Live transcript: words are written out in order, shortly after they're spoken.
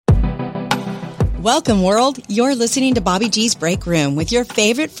Welcome, world. You're listening to Bobby G's Break Room with your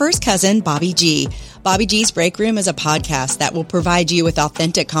favorite first cousin, Bobby G. Bobby G's Break Room is a podcast that will provide you with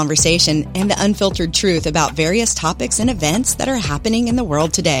authentic conversation and the unfiltered truth about various topics and events that are happening in the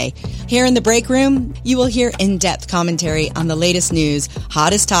world today. Here in the Break Room, you will hear in-depth commentary on the latest news,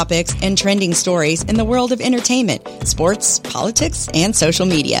 hottest topics, and trending stories in the world of entertainment, sports, politics, and social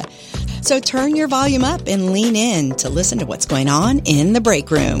media. So turn your volume up and lean in to listen to what's going on in the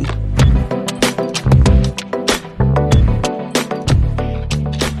Break Room.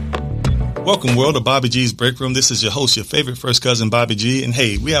 Welcome, world, to Bobby G's Break Room. This is your host, your favorite first cousin, Bobby G. And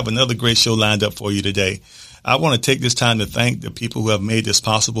hey, we have another great show lined up for you today. I want to take this time to thank the people who have made this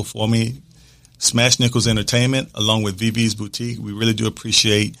possible for me. Smash Nichols Entertainment, along with VV's Boutique. We really do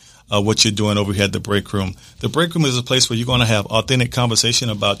appreciate what you're doing over here at the Break Room. The Break Room is a place where you're going to have authentic conversation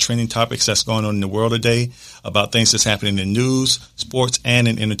about trending topics that's going on in the world today, about things that's happening in news, sports, and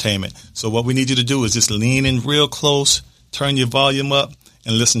in entertainment. So what we need you to do is just lean in real close, turn your volume up,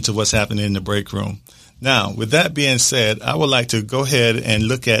 and listen to what's happening in the Break Room. Now, with that being said, I would like to go ahead and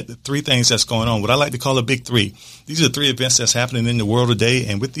look at the three things that's going on, what I like to call the big three. These are three events that's happening in the world today,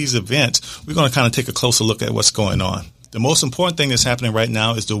 and with these events, we're going to kind of take a closer look at what's going on. The most important thing that's happening right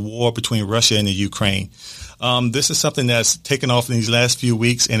now is the war between Russia and the Ukraine. This is something that's taken off in these last few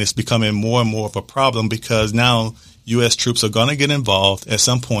weeks, and it's becoming more and more of a problem because now U.S. troops are going to get involved at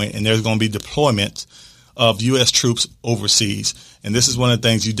some point, and there's going to be deployment of U.S. troops overseas. And this is one of the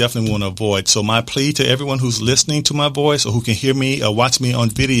things you definitely want to avoid. So my plea to everyone who's listening to my voice or who can hear me or watch me on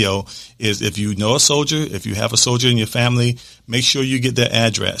video is if you know a soldier, if you have a soldier in your family, make sure you get their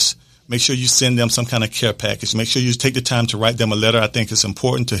address. Make sure you send them some kind of care package. Make sure you take the time to write them a letter. I think it's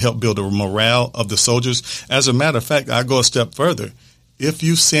important to help build the morale of the soldiers. As a matter of fact, I go a step further. If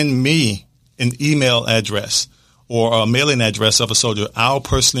you send me an email address or a mailing address of a soldier, I'll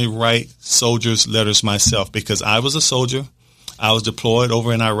personally write soldiers' letters myself because I was a soldier. I was deployed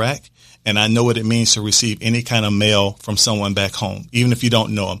over in Iraq, and I know what it means to receive any kind of mail from someone back home, even if you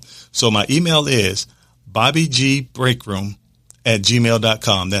don't know them. So my email is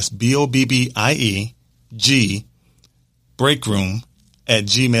bobbygBreakroom@gmail.com. That's BOBBIEG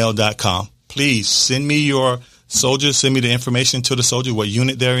breakroom@gmail.com. Please send me your soldiers, send me the information to the soldier, what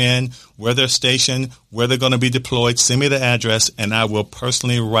unit they're in, where they're stationed, where they're going to be deployed. Send me the address, and I will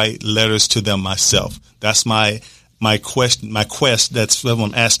personally write letters to them myself. That's my quest. That's what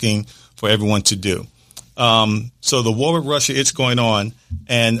I'm asking for everyone to do. So the war with Russia, it's going on.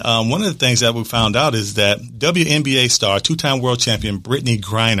 And one of the things that we found out is that WNBA star, two-time world champion Brittany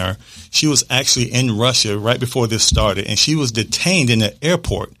Griner, she was actually in Russia right before this started, and she was detained in the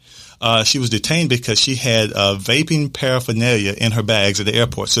airport. She was detained because she had vaping paraphernalia in her bags at the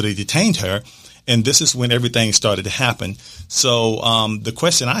airport. So they detained her, and this is when everything started to happen. So the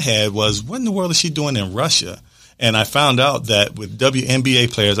question I had was, what in the world is she doing in Russia? And I found out that with WNBA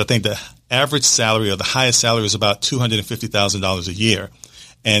players, I think the average salary or the highest salary is about $250,000 a year.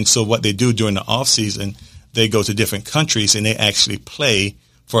 And so what they do during the off season, they go to different countries and they actually play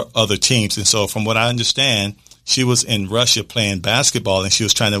for other teams. And so from what I understand, she was in Russia playing basketball and she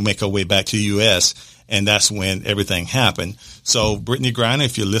was trying to make her way back to the U.S. And that's when everything happened. So Brittany Griner,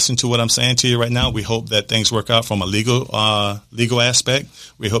 if you listen to what I'm saying to you right now, we hope that things work out from a legal aspect.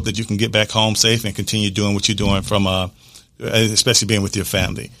 We hope that you can get back home safe and continue doing what you're doing from, especially being with your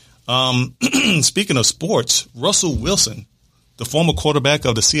family. Speaking of sports, Russell Wilson, the former quarterback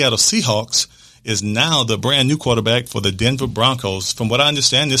of the Seattle Seahawks, is now the brand new quarterback for the Denver Broncos. From what I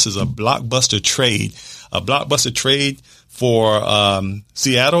understand, this is a blockbuster trade for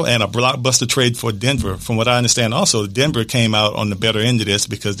Seattle and a blockbuster trade for Denver. From what I understand, also Denver came out on the better end of this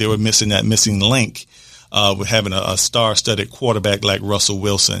because they were missing that missing link with having a star-studded quarterback like Russell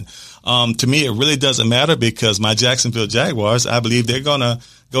Wilson. To me, it really doesn't matter because my Jacksonville Jaguars, I believe they're going to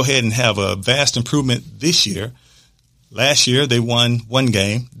go ahead and have a vast improvement this year. Last year, they won 1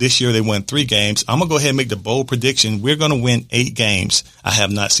 game. This year, they won 3 games. I'm going to go ahead and make the bold prediction. We're going to win 8 games. I have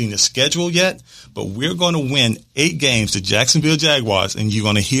not seen the schedule yet, but we're going to win 8 games, the Jacksonville Jaguars, and you're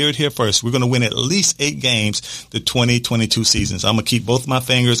going to hear it here first. We're going to win at least 8 games the 2022 seasons. I'm going to keep both my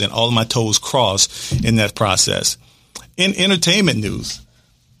fingers and all of my toes crossed in that process. In entertainment news,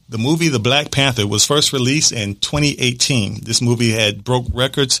 the movie The Black Panther was first released in 2018. This movie had broke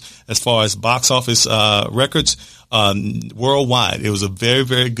records as far as box office records worldwide. It was a very,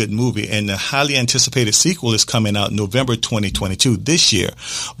 very good movie, and the highly anticipated sequel is coming out November 2022 this year.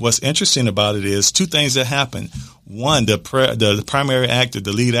 What's interesting about it is 2 things that happened. One, the primary actor,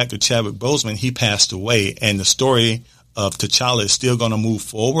 the lead actor, Chadwick Boseman, he passed away, and the story of T'Challa is still going to move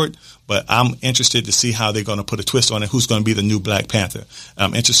forward, but I'm interested to see how they're going to put a twist on it. Who's going to be the new Black Panther?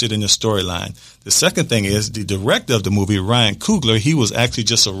 I'm interested in the storyline. The second thing is the director of the movie, Ryan Coogler. He was actually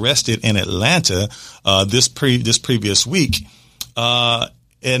just arrested in Atlanta this previous week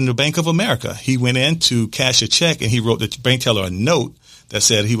in the Bank of America. He went in to cash a check, and he wrote the bank teller a note that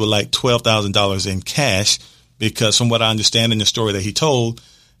said he would like $12,000 in cash because, from what I understand in the story that he told,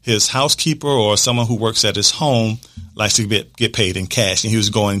 his housekeeper or someone who works at his home likes to get paid in cash, and he was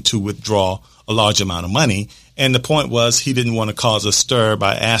going to withdraw a large amount of money. And the point was he didn't want to cause a stir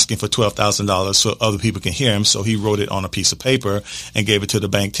by asking for $12,000 so other people can hear him, so he wrote it on a piece of paper and gave it to the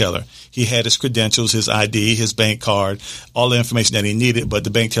bank teller. He had his credentials, his ID, his bank card, all the information that he needed, but the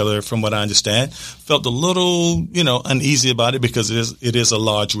bank teller, from what I understand, felt a little, uneasy about it because it is a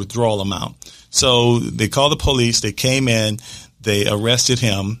large withdrawal amount. So they called the police, they came in, they arrested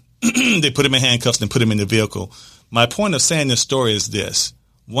him, they put him in handcuffs and put him in the vehicle. My point of saying this story is this.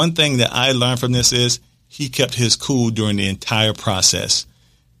 One thing that I learned from this is he kept his cool during the entire process.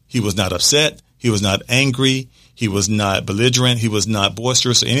 He was not upset. He was not angry. He was not belligerent. He was not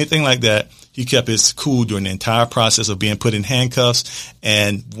boisterous or anything like that. He kept his cool during the entire process of being put in handcuffs.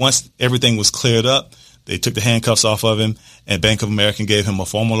 And once everything was cleared up, they took the handcuffs off of him, and Bank of America gave him a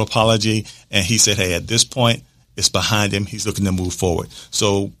formal apology. And he said, hey, at this point, it's behind him. He's looking to move forward.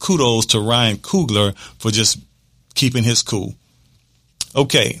 So kudos to Ryan Coogler for just keeping his cool.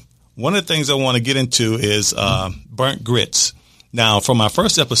 Okay. One of the things I want to get into is burnt grits. Now, from our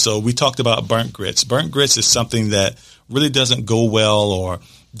first episode, we talked about burnt grits. Burnt grits is something that really doesn't go well or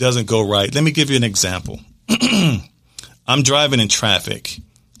doesn't go right. Let me give you an example. I'm driving in traffic,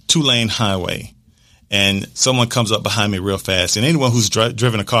 2-lane highway, and someone comes up behind me real fast. And anyone who's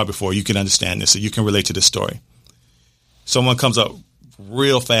driven a car before, you can understand this, so you can relate to this story. Someone comes up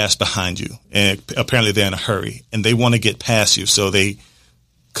real fast behind you, and apparently they're in a hurry, and they want to get past you. So they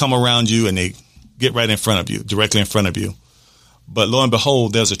come around you and they get right in front of you, directly in front of you. But lo and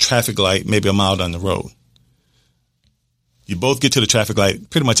behold, there's a traffic light maybe a mile down the road. You both get to the traffic light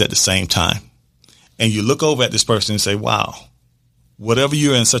pretty much at the same time. And you look over at this person and say, wow, whatever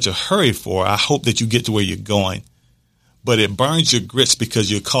you're in such a hurry for, I hope that you get to where you're going. But it burns your grits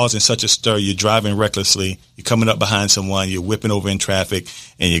because you're causing such a stir. You're driving recklessly. You're coming up behind someone. You're whipping over in traffic,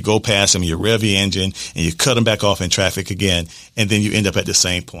 and you go past them. You rev your engine, and you cut them back off in traffic again, and then you end up at the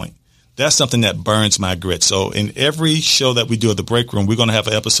same point. That's something that burns my grits. So in every show that we do at the break room, we're going to have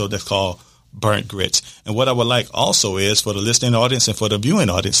an episode that's called Burnt Grits. And what I would like also is for the listening audience and for the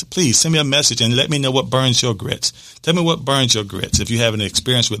viewing audience, please send me a message and let me know what burns your grits. Tell me what burns your grits if you have an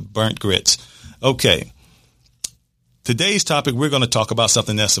experience with burnt grits. Okay. Today's topic, we're going to talk about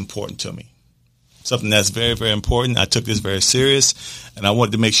something that's important to me, something that's very, very important. I took this very serious, and I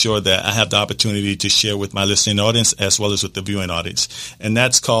wanted to make sure that I have the opportunity to share with my listening audience as well as with the viewing audience, and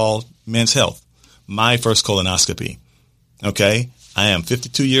that's called men's health, my first colonoscopy. Okay, I am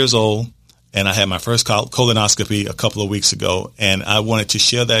 52 years old, and I had my first colonoscopy a couple of weeks ago, and I wanted to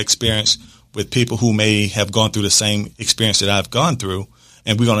share that experience with people who may have gone through the same experience that I've gone through,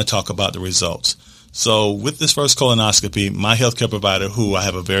 and we're going to talk about the results. So with this first colonoscopy, my healthcare provider, who I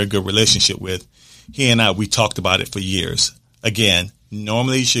have a very good relationship with, he and I, we talked about it for years. Again,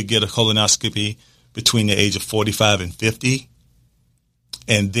 normally you should get a colonoscopy between the age of 45 and 50,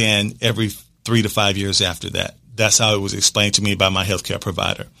 and then every 3 to 5 years after that. That's how it was explained to me by my healthcare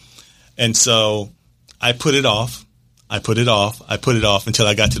provider. And so I put it off. Until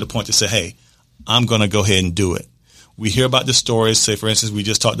I got to the point to say, hey, I'm going to go ahead and do it. We hear about the stories. Say, for instance, we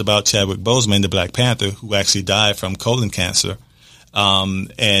just talked about Chadwick Boseman, the Black Panther, who actually died from colon cancer.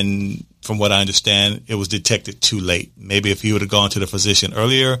 And from what I understand, it was detected too late. Maybe if he would have gone to the physician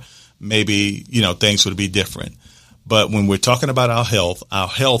earlier, maybe, things would be different. But when we're talking about our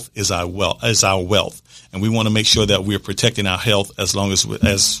health is our wealth. And we want to make sure that we're protecting our health as well as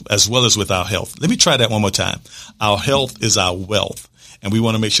with our health. Let me try that one more time. Our health is our wealth. And we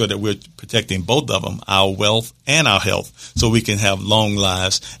want to make sure that we're protecting both of them, our wealth and our health, so we can have long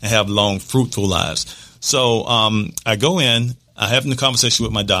lives and have long, fruitful lives. So I go in, I have a conversation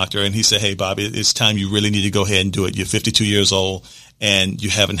with my doctor, and he said, hey, Bobby, it's time you really need to go ahead and do it. You're 52 years old, and you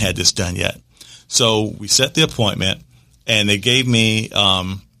haven't had this done yet. So we set the appointment, and they gave me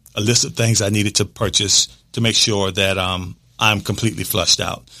a list of things I needed to purchase to make sure that I'm completely flushed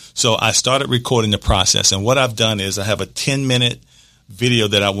out. So I started recording the process, and what I've done is I have a 10-minute video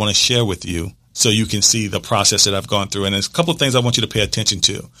that I want to share with you so you can see the process that I've gone through. And there's a couple of things I want you to pay attention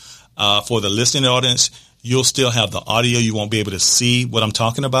to. For the listening audience, you'll still have the audio. You won't be able to see what I'm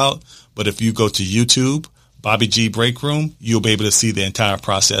talking about. But if you go to YouTube, Bobby G Break Room, you'll be able to see the entire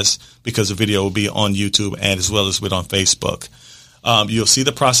process because the video will be on YouTube and as well as on Facebook. You'll see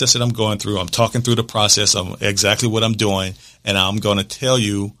the process that I'm going through. I'm talking through the process of exactly what I'm doing, and I'm going to tell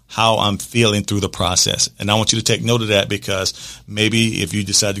you how I'm feeling through the process. And I want you to take note of that because maybe if you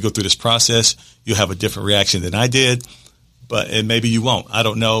decide to go through this process, you'll have a different reaction than I did. And maybe you won't. I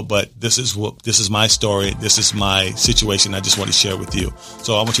don't know, but this is my story. This is my situation. I just want to share with you.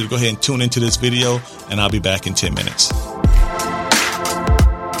 So I want you to go ahead and tune into this video, and I'll be back in 10 minutes.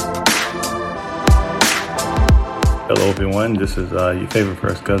 Hello, everyone. This is your favorite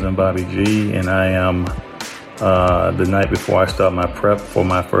first cousin, Bobby G, and I am the night before I start my prep for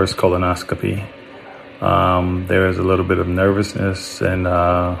my first colonoscopy. There is a little bit of nervousness and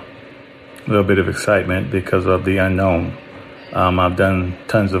a little bit of excitement because of the unknown. I've done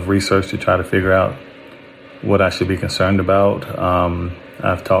tons of research to try to figure out what I should be concerned about.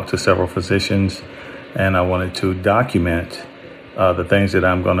 I've talked to several physicians, and I wanted to document the things that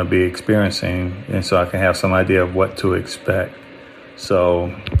I'm going to be experiencing, and so I can have some idea of what to expect.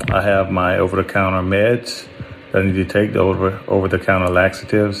 So I have my over-the-counter meds that I need to take, the over-the-counter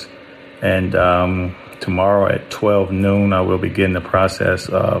laxatives, and tomorrow at 12 noon, I will begin the process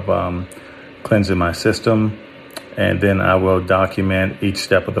of cleansing my system. And then I will document each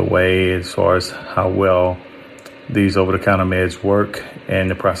step of the way as far as how well these over-the-counter meds work and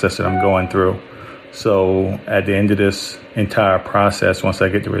the process that I'm going through. So at the end of this entire process, once I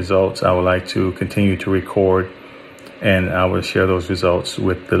get the results, I would like to continue to record, and I will share those results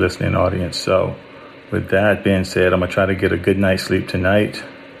with the listening audience. So with that being said, I'm going to try to get a good night's sleep tonight,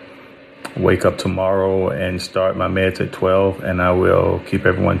 wake up tomorrow, and start my meds at 12, and I will keep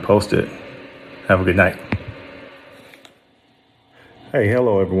everyone posted. Have a good night. Hey,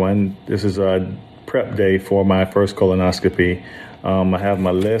 hello, everyone. This is a prep day for my first colonoscopy. I have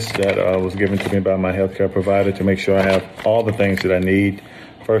my list that was given to me by my healthcare provider to make sure I have all the things that I need.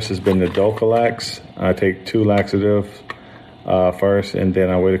 First has been the Dulcolax. I take 2 laxatives first, and then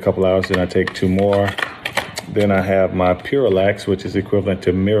I wait a couple hours, and I take 2 more. Then I have my Purelax, which is equivalent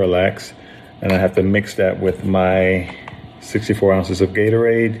to Miralax, and I have to mix that with my 64 ounces of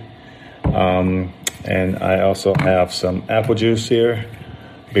Gatorade. And I also have some apple juice here,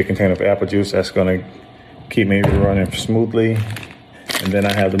 a big container of apple juice. That's going to keep me running smoothly. And then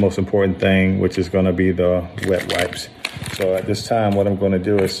I have the most important thing, which is going to be the wet wipes. So at this time, what I'm going to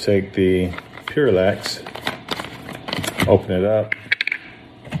do is take the Purelax, open it up,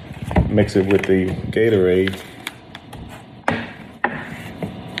 mix it with the Gatorade. I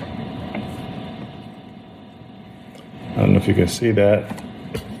don't know if you can see that.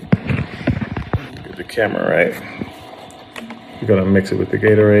 Get the camera right. You're going to mix it with the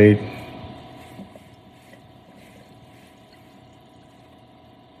Gatorade.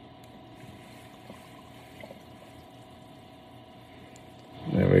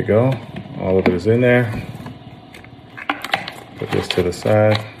 There we go. All of it is in there. Put this to the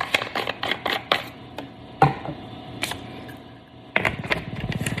side.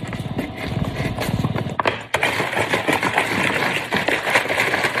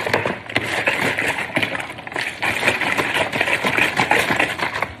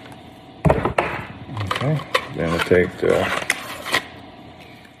 Okay. Then we'll take the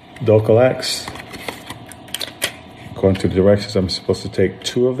Dulcolax. According to the directions, I'm supposed to take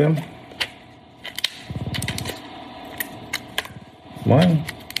 2 of them. 1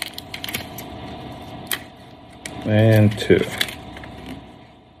 and 2.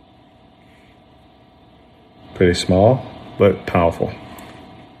 Pretty small, but powerful.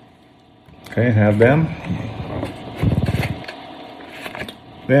 Okay, have them.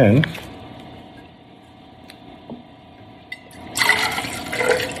 Then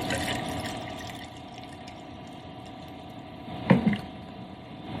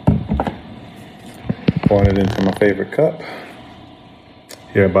pouring it into my favorite cup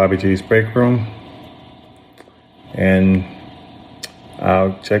here at Bobby G's Break Room. And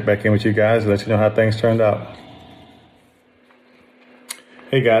I'll check back in with you guys and let you know how things turned out.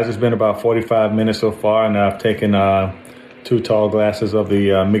 Hey guys, it's been about 45 minutes so far, and I've taken 2 tall glasses of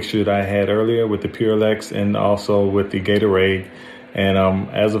the mixture that I had earlier with the Purelex and also with the Gatorade. And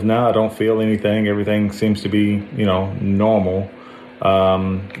as of now, I don't feel anything. Everything seems to be, normal.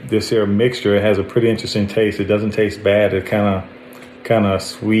 This here mixture has a pretty interesting taste. It doesn't taste bad. It kind of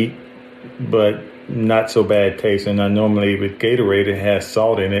sweet, but not so bad taste. And normally with Gatorade, it has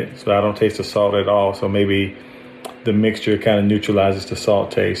salt in it, so I don't taste the salt at all. So maybe the mixture kind of neutralizes the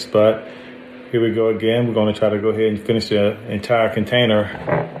salt taste. But here we go again. We're going to try to go ahead and finish the entire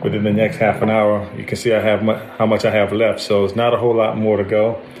container within the next half an hour. You can see I have how much I have left, so it's not a whole lot more to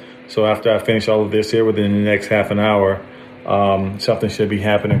go. So after I finish all of this here within the next half an hour, something should be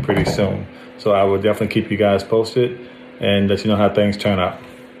happening pretty soon. So I will definitely keep you guys posted and let you know how things turn out.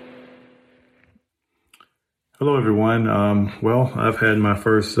 Hello, everyone. Well, I've had my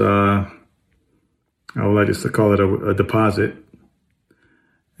first, I would like to call it a deposit.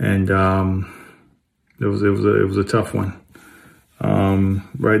 And it was a tough one.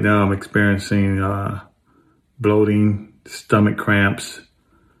 Right now I'm experiencing bloating, stomach cramps,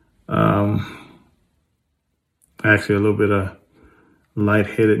 actually a little bit of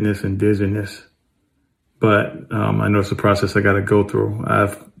lightheadedness and dizziness. But I know it's a process I got to go through.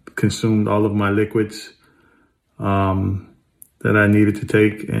 I've consumed all of my liquids that I needed to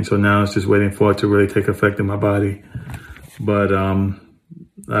take, and so now it's just waiting for it to really take effect in my body. But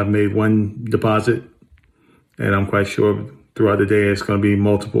I've made one deposit, and I'm quite sure throughout the day it's going to be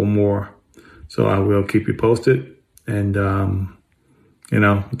multiple more. So I will keep you posted, and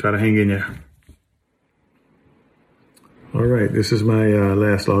try to hang in there. All right, this is my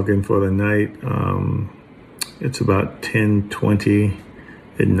last login for the night. It's about 10:20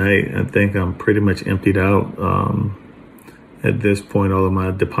 at night. I think I'm pretty much emptied out. At this point, all of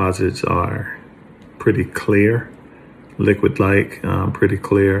my deposits are pretty clear, liquid-like, pretty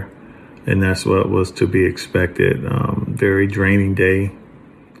clear, and that's what was to be expected. Very draining day,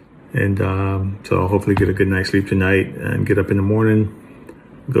 and so I'll hopefully get a good night's sleep tonight and get up in the morning,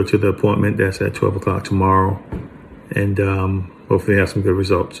 go to the appointment that's at 12 o'clock tomorrow, and hopefully have some good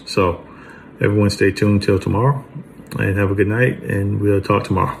results. So everyone stay tuned till tomorrow, and have a good night, and we'll talk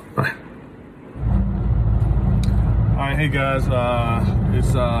tomorrow. Bye. All right, hey guys,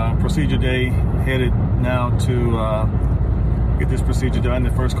 it's procedure day, headed now to get this procedure done,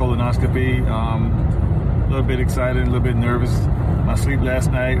 the first colonoscopy. A little bit excited, a little bit nervous. My sleep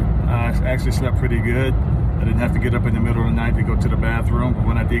last night, I actually slept pretty good. I didn't have to get up in the middle of the night to go to the bathroom, but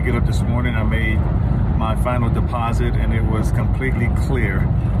when I did get up this morning, I made my final deposit, and it was completely clear,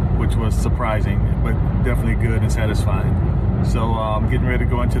 which was surprising, but definitely good and satisfying. So I'm getting ready to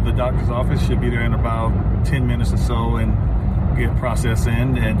go into the doctor's office. Should be there in about 10 minutes or so and get processed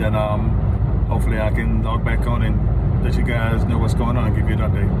in, and then hopefully I can log back on and let you guys know what's going on and give you an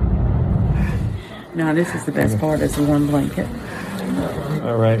update. Now this is the best part, is the warm blanket.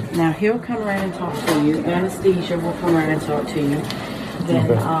 All right. Now he'll come around and talk to you. Anesthesia will come around and talk to you.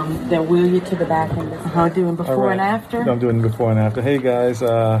 Then they'll wheel you to the back and doing before and after. I'm doing before and after. Hey guys,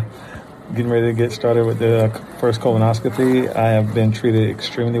 getting ready to get started with the first colonoscopy. I have been treated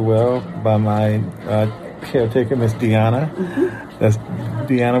extremely well by my caretaker, Miss Deanna. Mm-hmm. That's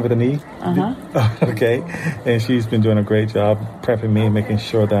Deanna with an E. Okay. And she's been doing a great job prepping me and making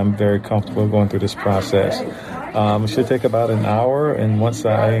sure that I'm very comfortable going through this process. It should take about an hour, and once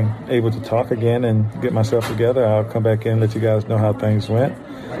I'm able to talk again and get myself together, I'll come back in and let you guys know how things went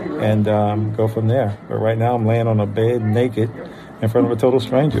and go from there. But right now I'm laying on a bed naked in front of a total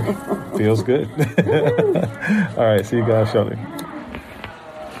stranger. Feels good. All right, see you guys shortly.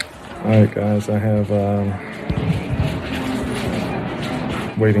 All right, guys, I have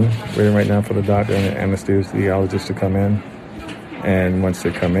waiting right now for the doctor and the anesthesiologist to come in. And once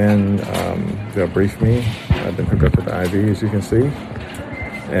they come in, they'll brief me. I've been hooked up to the IV, as you can see.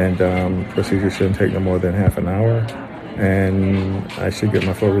 And procedure shouldn't take no more than half an hour. And I should get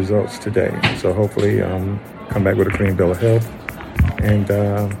my full results today. So hopefully come back with a clean bill of health and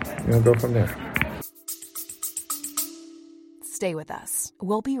go from there. Stay with us.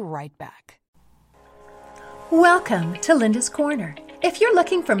 We'll be right back. Welcome to Linda's Corner. If you're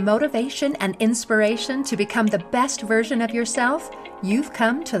looking for motivation and inspiration to become the best version of yourself, you've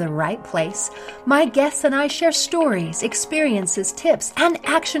come to the right place. My guests and I share stories, experiences, tips, and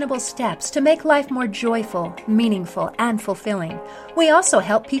actionable steps to make life more joyful, meaningful, and fulfilling. We also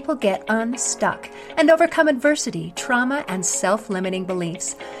help people get unstuck and overcome adversity, trauma, and self-limiting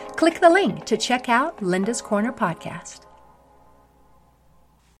beliefs. Click the link to check out Linda's Corner podcast.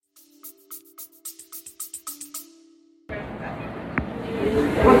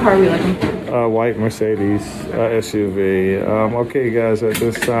 What car are we looking for? White Mercedes SUV. Okay, guys, at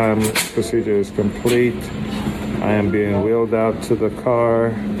this time, procedure is complete. I am being wheeled out to the car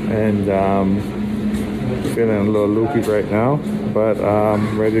and feeling a little loopy right now, but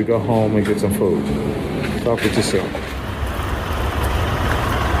I'm ready to go home and get some food. Talk with you soon.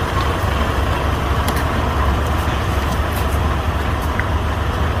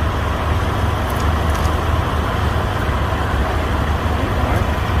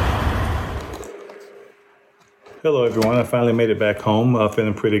 Hello, everyone. I finally made it back home,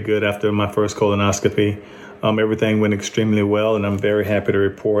 feeling pretty good after my first colonoscopy. Everything went extremely well, and I'm very happy to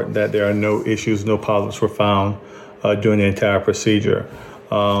report that there are no issues, no polyps were found during the entire procedure.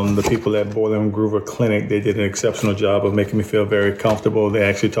 The people at Boiler Groover Clinic, they did an exceptional job of making me feel very comfortable. They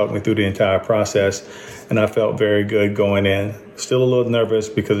actually talked me through the entire process, and I felt very good going in. Still a little nervous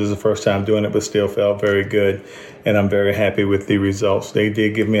because it's the first time doing it, but still felt very good, and I'm very happy with the results. They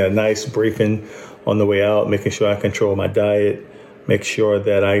did give me a nice briefing on the way out, making sure I control my diet, make sure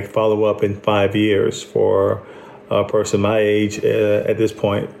that I follow up in 5 years for a person my age at this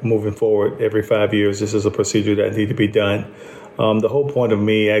point. Moving forward, every 5 years, this is a procedure that needs to be done. The whole point of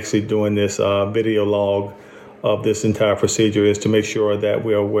me actually doing this video log of this entire procedure is to make sure that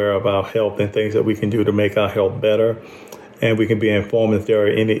we're aware of our health and things that we can do to make our health better. And we can be informed if there are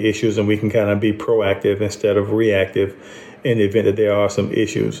any issues, and we can kind of be proactive instead of reactive in the event that there are some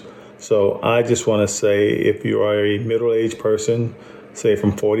issues. So I just want to say, if you are a middle-aged person, say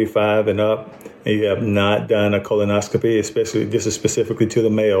from 45 and up, and you have not done a colonoscopy, especially this is specifically to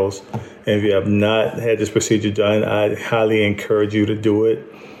the males, and if you have not had this procedure done, I highly encourage you to do it.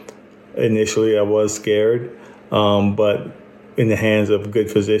 Initially, I was scared, but in the hands of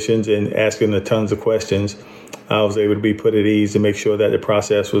good physicians and asking the tons of questions, I was able to be put at ease and make sure that the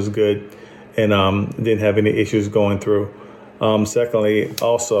process was good and didn't have any issues going through. Secondly,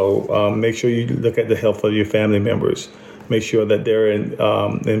 also, make sure you look at the health of your family members. Make sure that they're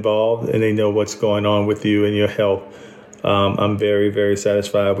involved and they know what's going on with you and your health. I'm very, very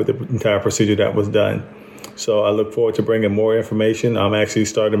satisfied with the entire procedure that was done. So I look forward to bringing more information. I'm actually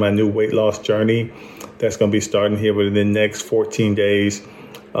starting my new weight loss journey. That's going to be starting here within the next 14 days.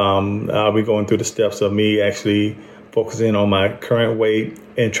 I'll be going through the steps of me actually focusing on my current weight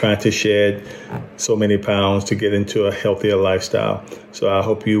and trying to shed so many pounds to get into a healthier lifestyle. So I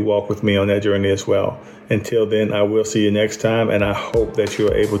hope you walk with me on that journey as well. Until then, I will see you next time, and I hope that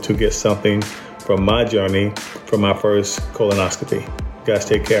you're able to get something from my journey, from my first colonoscopy. Guys,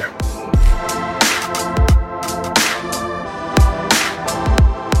 take care.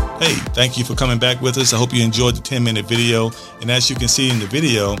 Hey, thank you for coming back with us. I hope you enjoyed the 10-minute video. And as you can see in the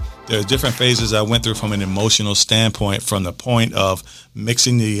video, there are different phases I went through from an emotional standpoint, from the point of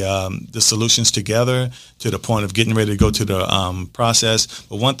mixing the solutions together to the point of getting ready to go to the process.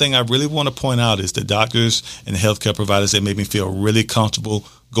 But one thing I really want to point out is the doctors and the healthcare providers, they made me feel really comfortable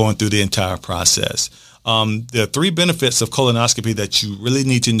going through the entire process. There are 3 benefits of colonoscopy that you really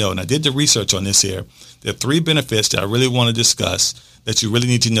need to know. And I did the research on this here. There are 3 benefits that I really want to discuss that you really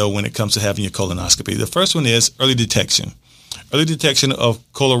need to know when it comes to having your colonoscopy. The first one is early detection. Early detection of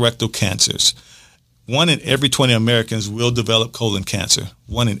colorectal cancers. 1 in every 20 Americans will develop colon cancer.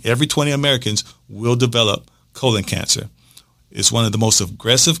 1 in every 20 Americans will develop colon cancer. It's one of the most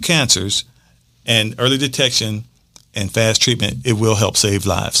aggressive cancers, and early detection and fast treatment, it will help save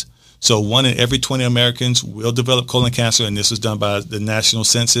lives. So 1 in every 20 Americans will develop colon cancer, and this was done by the National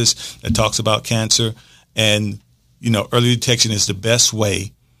Census that talks about cancer. And early detection is the best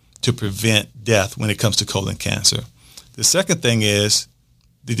way to prevent death when it comes to colon cancer. The second thing is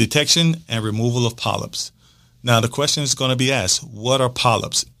the detection and removal of polyps. Now, the question is going to be asked, what are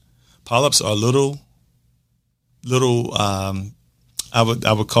polyps? Polyps are little, I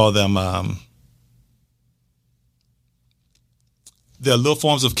would call them, they're little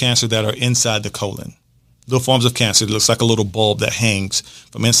forms of cancer that are inside the colon. Little forms of cancer that looks like a little bulb that hangs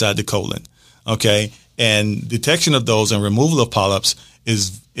from inside the colon. Okay. And detection of those and removal of polyps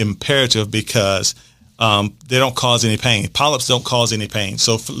is imperative because they don't cause any pain. Polyps don't cause any pain.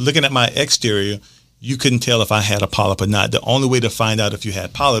 So looking at my exterior, you couldn't tell if I had a polyp or not. The only way to find out if you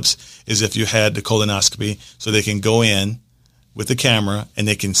had polyps is if you had the colonoscopy, so they can go in with the camera and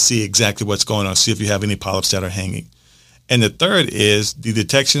they can see exactly what's going on, see if you have any polyps that are hanging. And the third is the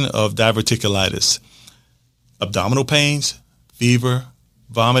detection of diverticulitis, abdominal pains, fever,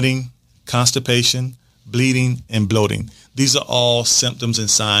 vomiting, constipation, bleeding, and bloating. These are all symptoms and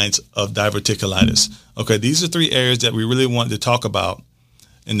signs of diverticulitis. Okay, these are 3 areas that we really wanted to talk about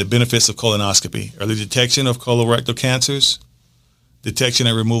in the benefits of colonoscopy. Early detection of colorectal cancers, detection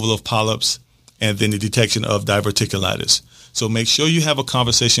and removal of polyps, and then the detection of diverticulitis. So make sure you have a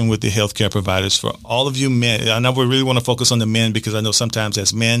conversation with the healthcare providers. For all of you men, I know we really want to focus on the men because I know sometimes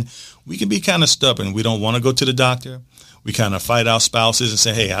as men, we can be kind of stubborn. We don't want to go to the doctor. We kind of fight our spouses and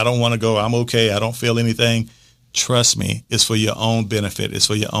say, hey, I don't want to go. I'm okay. I don't feel anything. Trust me, it's for your own benefit. It's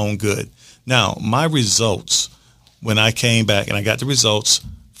for your own good. Now, my results, when I came back and I got the results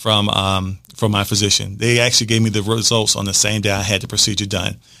from my physician, they actually gave me the results on the same day I had the procedure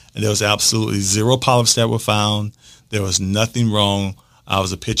done. And there was absolutely 0 polyps that were found. There was nothing wrong. I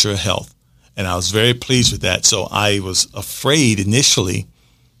was a picture of health. And I was very pleased with that. So I was afraid initially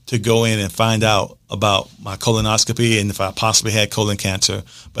to go in and find out about my colonoscopy and if I possibly had colon cancer.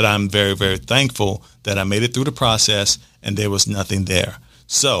 But I'm very, very thankful that I made it through the process and there was nothing there.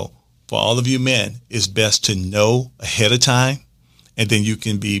 So for all of you men, it's best to know ahead of time, and then you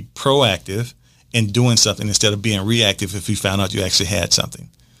can be proactive in doing something instead of being reactive if you found out you actually had something.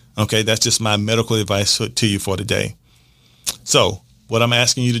 Okay, that's just my medical advice to you for today. So what I'm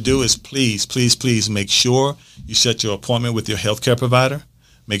asking you to do is please, please, please make sure you set your appointment with your healthcare provider.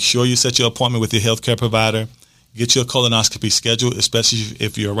 Make sure you set your appointment with your healthcare provider. Get your colonoscopy scheduled, especially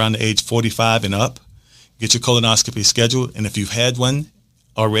if you're around the age 45 and up. Get your colonoscopy scheduled. And if you've had one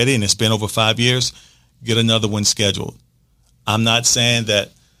already and it's been over 5 years, get another one scheduled. I'm not saying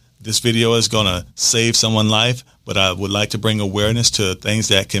that this video is going to save someone's life, but I would like to bring awareness to things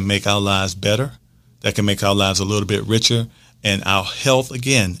that can make our lives better, that can make our lives a little bit richer. And our health,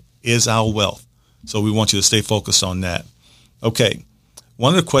 again, is our wealth. So we want you to stay focused on that. Okay.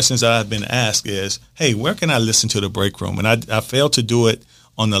 One of the questions that I've been asked is, hey, where can I listen to the break room? And I failed to do it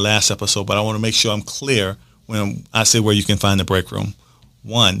on the last episode, but I want to make sure I'm clear when I say where you can find the break room.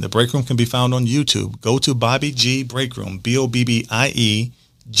 One, the break room can be found on YouTube. Go to Bobby G Break Room, BOBBIEG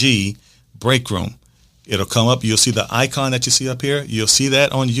Break Room. It'll come up. You'll see the icon that you see up here. You'll see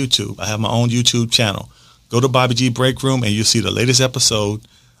that on YouTube. I have my own YouTube channel. Go to Bobby G Break Room and you'll see the latest episode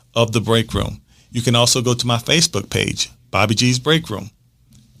of the break room. You can also go to my Facebook page, Bobby G's Break Room.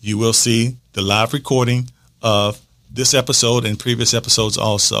 You will see the live recording of this episode and previous episodes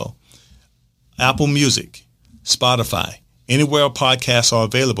also. Apple Music, Spotify, anywhere podcasts are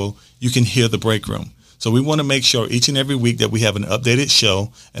available, you can hear the break room. So we want to make sure each and every week that we have an updated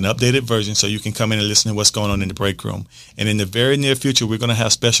show, an updated version, so you can come in and listen to what's going on in the break room. And in the very near future, we're going to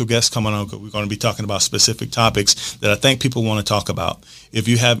have special guests coming on. We're going to be talking about specific topics that I think people want to talk about. If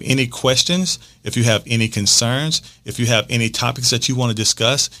you have any questions, if you have any concerns, if you have any topics that you want to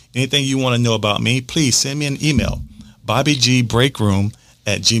discuss, anything you want to know about me, please send me an email,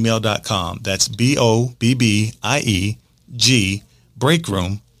 BobbyGBreakroom@gmail.com. That's BOBBIEG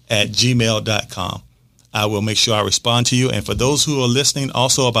breakroom@gmail.com. I will make sure I respond to you. And for those who are listening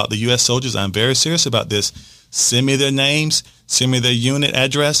also about the U.S. soldiers, I'm very serious about this. Send me their names, send me their unit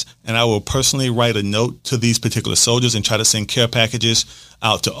address, and I will personally write a note to these particular soldiers and try to send care packages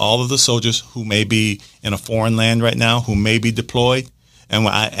out to all of the soldiers who may be in a foreign land right now, who may be deployed. And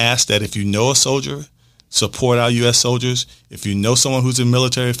when I ask that if you know a soldier, support our U.S. soldiers. If you know someone who's in the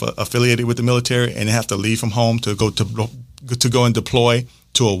military, affiliated with the military, and they have to leave from home to go and deploy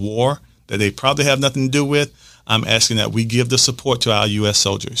to a war that they probably have nothing to do with, I'm asking that we give the support to our U.S.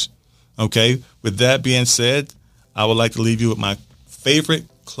 soldiers. Okay? With that being said, I would like to leave you with my favorite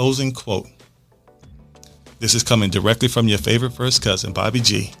closing quote. This is coming directly from your favorite first cousin, Bobby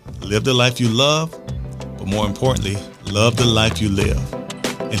G. Live the life you love, but more importantly, love the life you live.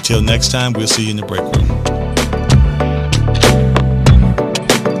 Until next time, we'll see you in the break room.